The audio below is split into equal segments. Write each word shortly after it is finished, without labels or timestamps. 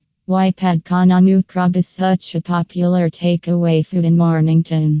Why pad kanamu Krob is such a popular takeaway food in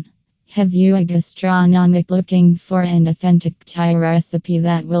Mornington? Have you a gastronomic looking for an authentic Thai recipe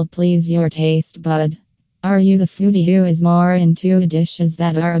that will please your taste bud? Are you the foodie who is more into dishes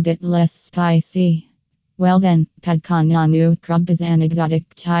that are a bit less spicy? Well then, pad kanamu Krob is an exotic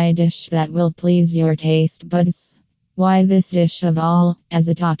Thai dish that will please your taste buds. Why this dish of all, as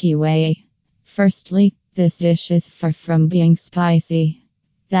a takeaway? Firstly, this dish is far from being spicy.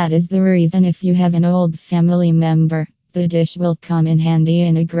 That is the reason if you have an old family member, the dish will come in handy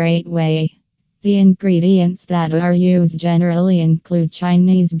in a great way. The ingredients that are used generally include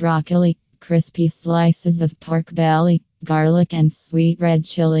Chinese broccoli, crispy slices of pork belly, garlic, and sweet red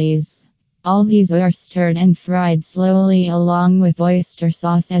chilies. All these are stirred and fried slowly along with oyster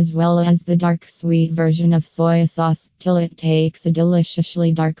sauce as well as the dark sweet version of soy sauce till it takes a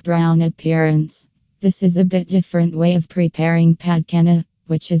deliciously dark brown appearance. This is a bit different way of preparing pad kana,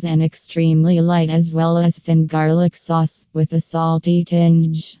 which is an extremely light as well as thin garlic sauce with a salty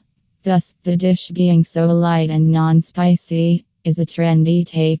tinge. Thus, the dish being so light and non-spicy, is a trendy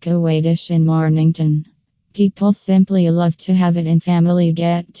takeaway dish in Mornington. People simply love to have it in family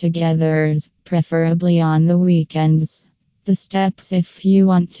get-togethers, preferably on the weekends. The steps if you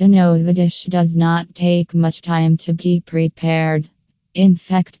want to know the dish does not take much time to be prepared. In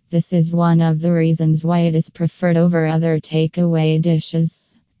fact, this is one of the reasons why it is preferred over other takeaway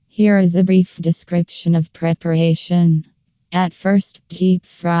dishes. Here is a brief description of preparation. At first, deep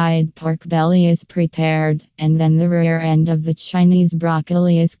fried pork belly is prepared, and then the rear end of the Chinese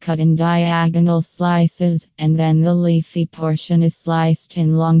broccoli is cut in diagonal slices, and then the leafy portion is sliced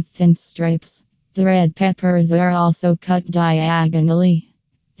in long thin stripes. The red peppers are also cut diagonally.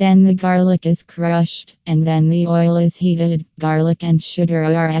 Then the garlic is crushed, and then the oil is heated, garlic and sugar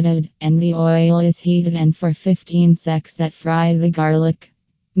are added, and the oil is heated and for 15 seconds that fry the garlic.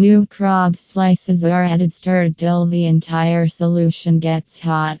 New Krob slices are added stirred till the entire solution gets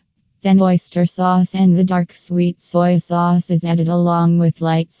hot. Then oyster sauce and the dark sweet soy sauce is added along with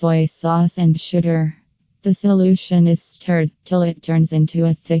light soy sauce and sugar. The solution is stirred till it turns into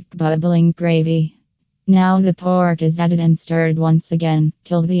a thick bubbling gravy. Now the pork is added and stirred once again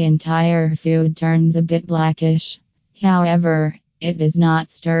till the entire food turns a bit blackish. However, it is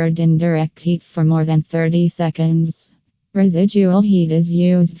not stirred in direct heat for more than 30 seconds. Residual heat is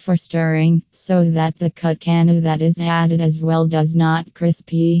used for stirring so that the cut kana that is added as well does not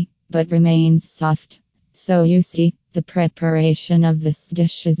crispy, but remains soft. So you see, the preparation of this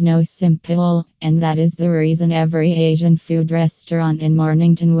dish is no simple, and that is the reason every Asian food restaurant in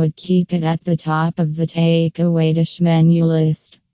Mornington would keep it at the top of the takeaway dish menu list.